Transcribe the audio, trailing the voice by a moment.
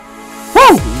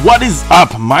What is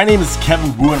up? My name is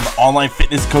Kevin Wu, and I'm an online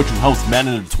fitness coach who helps men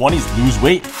in their 20s lose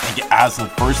weight and get abs for the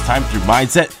first time through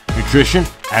mindset, nutrition,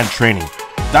 and training.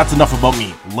 That's enough about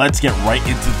me. Let's get right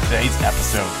into today's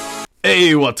episode.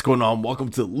 Hey, what's going on? Welcome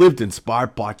to the Lived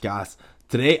Inspired podcast.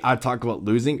 Today, I talk about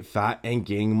losing fat and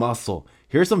gaining muscle.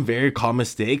 Here's some very common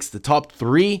mistakes, the top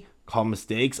 3 common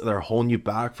mistakes that are holding you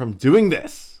back from doing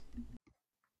this.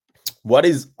 What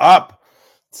is up?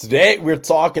 Today, we're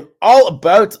talking all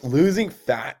about losing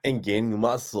fat and gaining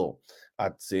muscle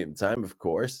at the same time, of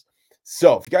course.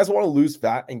 So, if you guys want to lose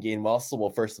fat and gain muscle, well,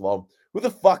 first of all, who the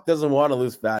fuck doesn't want to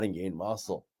lose fat and gain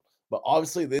muscle? But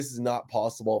obviously, this is not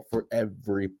possible for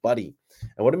everybody.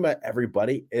 And what I mean by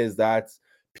everybody is that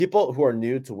people who are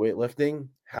new to weightlifting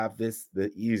have this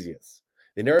the easiest.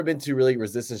 They've never been to really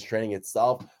resistance training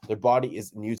itself. Their body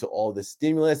is new to all this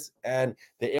stimulus, and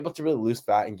they're able to really lose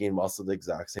fat and gain muscle at the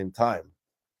exact same time.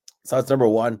 So that's number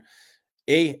one.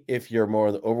 A, if you're more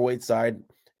on the overweight side,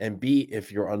 and B,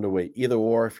 if you're underweight. Either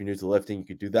or, if you're new to lifting, you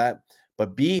could do that.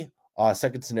 But B,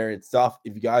 second scenario itself,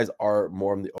 if you guys are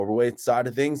more on the overweight side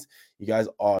of things, you guys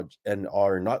are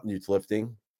not new to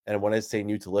lifting. And when I say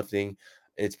new to lifting,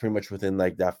 it's pretty much within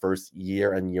like that first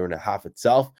year and year and a half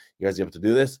itself. You guys are able to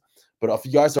do this. But if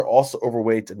you guys are also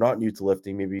overweight and not new to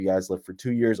lifting, maybe you guys lift for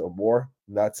 2 years or more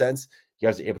in that sense, you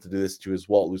guys are able to do this too as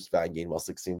well, lose fat and gain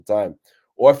muscle at the same time.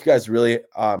 Or if you guys really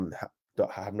have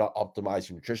not optimized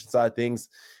your nutrition side of things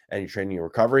and your training and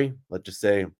recovery, let's just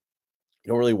say you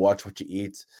don't really watch what you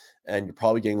eat and you're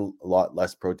probably getting a lot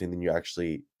less protein than you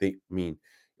actually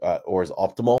or is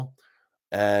optimal.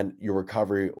 And your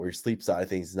recovery or your sleep side of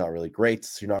things is not really great.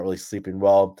 So you're not really sleeping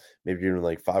well. Maybe you're doing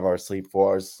like 5 hours sleep,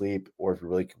 4 hours sleep, or if you're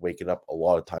really waking up a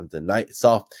lot of times at night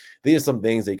itself. These are some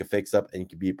things that you can fix up and you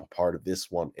can be a part of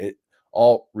this one. It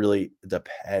all really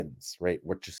depends, right?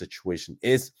 What your situation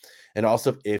is. And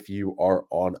also if you are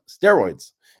on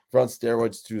steroids. If you're on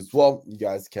steroids too as well, you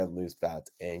guys can lose fat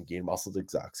and gain muscle at the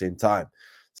exact same time.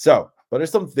 So, but there's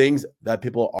some things that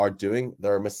people are doing that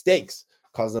are mistakes,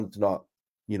 cause them to not,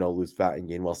 lose fat and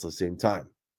gain muscle at the same time.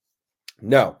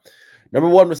 Now, number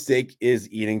one mistake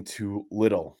is eating too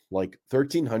little, like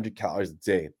 1,300 calories a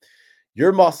day.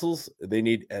 Your muscles, they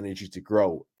need energy to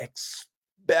grow,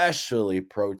 especially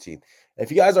protein. If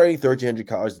you guys are eating 1,300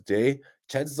 calories a day,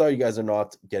 chances are you guys are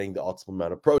not getting the optimal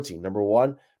amount of protein, number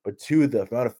one. But two, the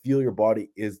amount of fuel your body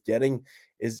is getting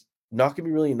is not going to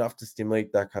be really enough to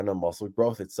stimulate that kind of muscle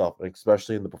growth itself,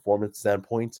 especially in the performance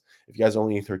standpoint. If you guys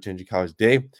only eat 1,300 calories a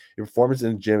day, your performance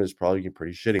in the gym is probably getting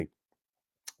pretty shitty.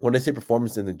 When I say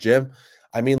performance in the gym,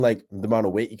 I mean like the amount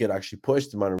of weight you could actually push,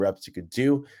 the amount of reps you could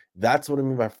do. That's what I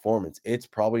mean by performance. It's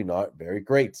probably not very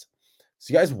great.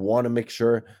 So you guys want to make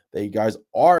sure that you guys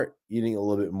are eating a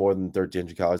little bit more than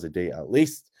 1,300 calories a day at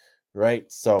least,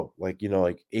 right? So like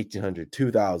 1,800,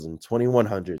 2,000,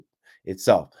 2,100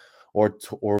 itself, or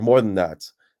more than that,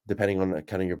 depending on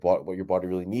kind of your body, what your body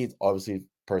really needs. Obviously,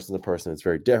 person to person, it's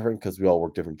very different because we all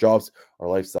work different jobs. Our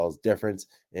lifestyle is different,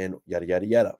 and yada yada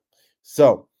yada.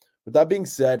 So with that being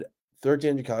said,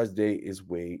 1,300 calories a day is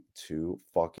way too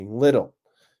fucking little.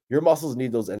 Your muscles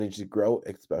need those energy to grow,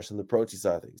 especially in the protein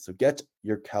side of things. So get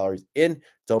your calories in.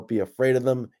 Don't be afraid of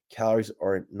them. Calories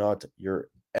are not your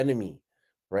enemy,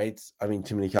 right? I mean,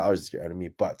 too many calories is your enemy,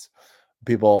 but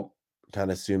people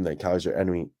kind of assume that calories are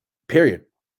enemy, period.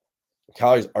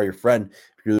 Calories are your friend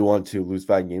if you really want to lose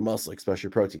fat and gain muscle, especially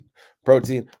protein.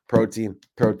 Protein, protein,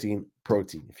 protein,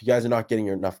 protein. If you guys are not getting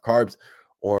enough carbs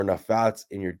or enough fats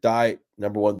in your diet,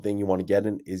 number one thing you want to get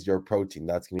in is your protein.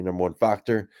 That's going to be number one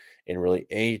factor in really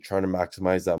trying to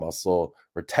maximize that muscle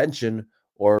retention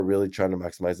or really trying to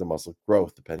maximize the muscle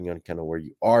growth, depending on kind of where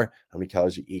you are, how many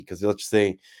calories you eat. Because let's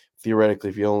say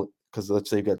theoretically, let's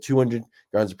say you've got 200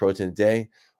 grams of protein a day,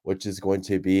 which is going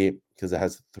to be because it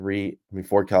has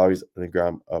 4 calories in a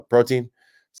gram of protein.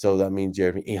 So that means you're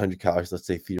having 800 calories. Let's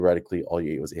say theoretically all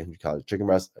you ate was 800 calories chicken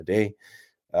breast a day.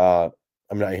 I'm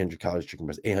not 800 calories chicken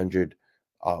breast, 800,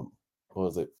 what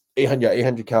was it?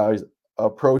 800 calories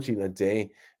of protein a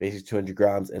day, basically 200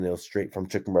 grams, and it was straight from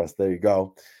chicken breast. There you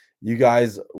go. You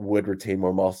guys would retain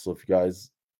more muscle if you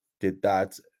guys did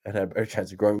that and had a better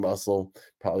chance of growing muscle.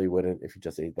 Probably wouldn't if you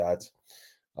just ate that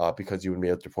because you wouldn't be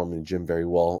able to perform in the gym very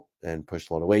well and push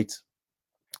a lot of weight.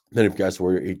 Then if you guys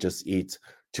were to just eat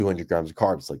 200 grams of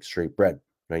carbs, like straight bread,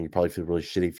 right? You probably feel really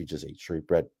shitty if you just ate straight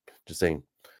bread. Just saying.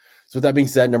 So with that being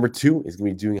said, number 2 is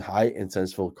going to be doing high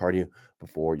intensity cardio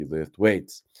before you lift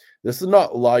weights. This will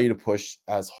not allow you to push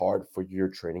as hard for your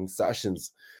training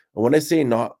sessions. And when I say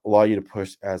not allow you to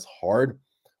push as hard,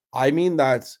 I mean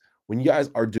that when you guys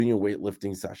are doing a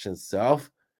weightlifting session itself,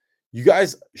 you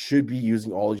guys should be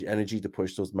using all your energy to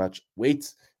push those match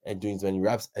weights and doing as many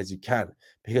reps as you can.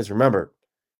 Because remember,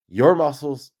 your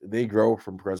muscles, they grow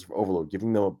from progressive overload,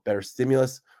 giving them a better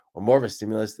stimulus or more of a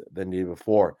stimulus than they did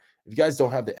before. If you guys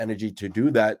don't have the energy to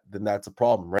do that, then that's a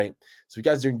problem, right? So if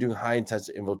you guys are doing high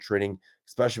intensity interval training,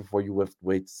 especially before you lift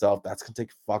weight itself, that's going to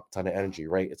take a fuck ton of energy,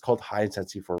 right? It's called high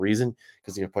intensity for a reason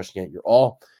because you're pushing it your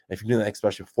all. And if you're doing that,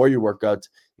 especially before your workout,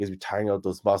 you guys be tiring out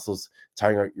those muscles,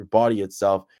 tiring out your body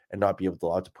itself, and not be able to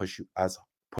allow it to push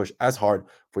as hard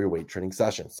for your weight training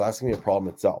session. So that's going to be a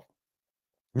problem itself.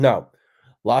 Now,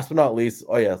 last but not least,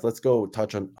 let's go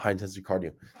touch on high intensity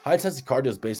cardio. High intensity cardio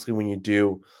is basically when you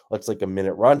do, let's like a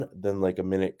minute run, then like a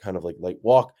minute kind of like light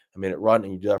walk, a minute run,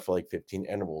 and you do that for like 15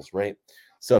 intervals, right?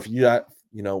 So if you do that,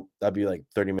 that'd be like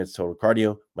 30 minutes total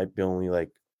cardio. Might be only like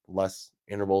less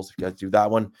intervals if you guys do that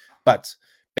one. But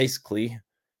basically,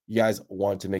 you guys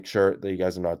want to make sure that you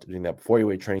guys are not doing that before your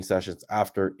weight training sessions.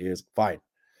 After is fine.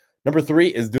 Number 3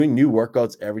 is doing new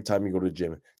workouts every time you go to the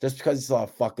gym. Just because you saw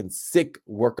fucking sick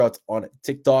workouts on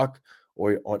TikTok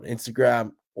or on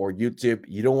Instagram or YouTube,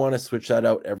 you don't want to switch that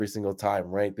out every single time,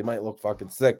 right? They might look fucking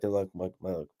sick. They might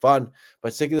look fun,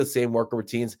 but sticking to the same workout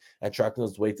routines and tracking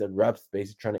those weights and reps,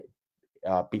 basically trying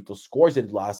to beat those scores they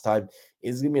did last time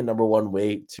is going to be a number one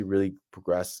way to really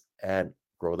progress and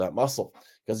grow that muscle.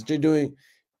 Because if you're doing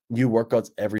new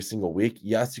workouts every single week,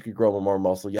 yes, you could grow more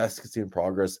muscle. Yes, you can see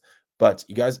progress, but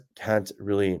you guys can't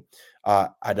really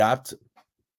adapt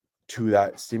to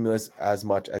that stimulus as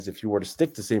much as if you were to stick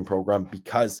to the same program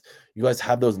because you guys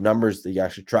have those numbers that you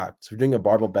actually track. So if you're doing a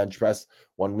barbell bench press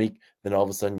one week, then all of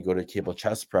a sudden you go to a cable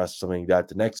chest press, something like that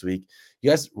the next week, you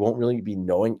guys won't really be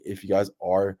knowing if you guys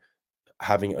are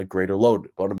having a greater load.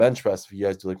 Go on a bench press, if you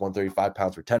guys do like 135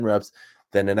 pounds for 10 reps,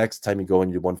 then the next time you go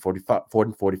and you do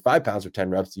 145 pounds for 10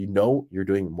 reps, you know you're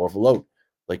doing more of a load,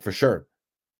 like for sure.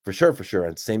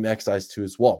 And same exercise too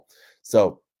as well.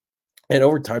 So, and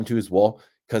over time too as well,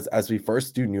 because as we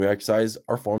first do new exercise,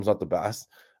 our form's not the best,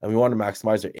 and we want to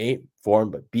maximize our A, form,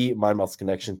 but B, mind-muscle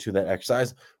connection to that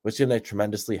exercise, which is going to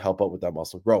tremendously help out with that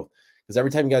muscle growth. Because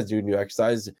every time you guys do new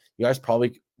exercise, you guys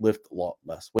probably lift a lot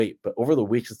less weight, but over the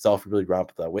weeks itself, you really ramp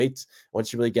up that weight.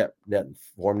 Once you really get that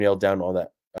form nailed down on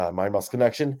that mind-muscle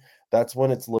connection, that's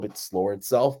when it's a little bit slower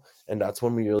itself, and that's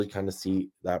when we really kind of see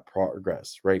that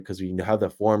progress, right? Because we have the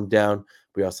form down,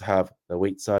 we also have the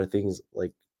weight side of things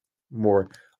like a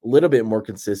little bit more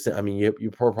consistent. I mean, you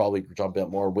probably jump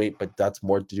out more weight, but that's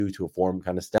more due to a form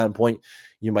kind of standpoint.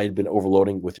 You might have been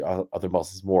overloading with your other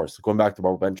muscles more. So going back to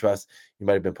barbell bench press, you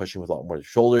might have been pushing with a lot more of your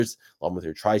shoulders, a lot with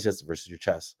your triceps versus your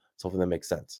chest. So hopefully that makes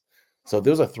sense. So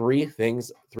those are three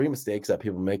mistakes that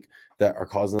people make that are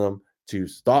causing them to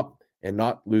stop and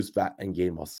not lose fat and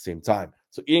gain muscle at the same time.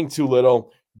 So eating too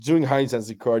little, doing high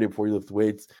intensity cardio before you lift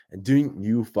weights, and doing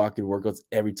new fucking workouts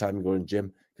every time you go to the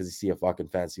gym because you see a fucking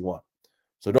fancy one.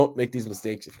 So don't make these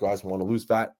mistakes if you guys want to lose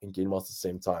fat and gain muscle at the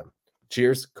same time.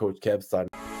 Cheers, Coach Kev signing.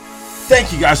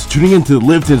 Thank you guys for tuning into the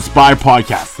Live to Inspire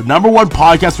podcast, the #1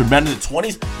 podcast for men in the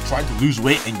 20s trying to lose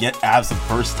weight and get abs the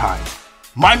first time.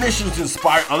 My mission is to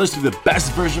inspire others to be the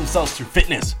best version of themselves through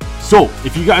fitness. So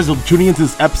if you guys are tuning into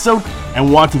this episode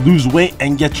and want to lose weight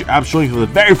and get your abs showing for the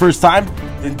very first time,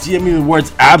 then DM me the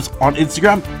words abs on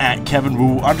Instagram at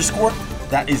KevinWoo_.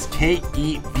 That is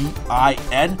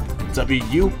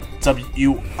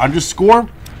KEVINWU_,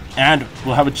 and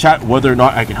we'll have a chat whether or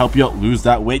not I can help you out lose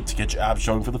that weight to get your abs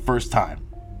showing for the first time.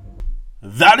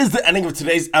 That is the ending of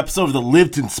today's episode of the Live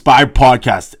to Inspire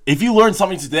podcast. If you learned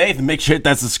something today, then make sure to hit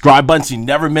that subscribe button so you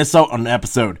never miss out on an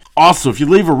episode. Also, if you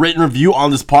leave a written review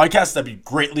on this podcast, that'd be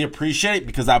greatly appreciated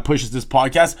because that pushes this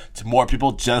podcast to more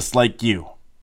people just like you.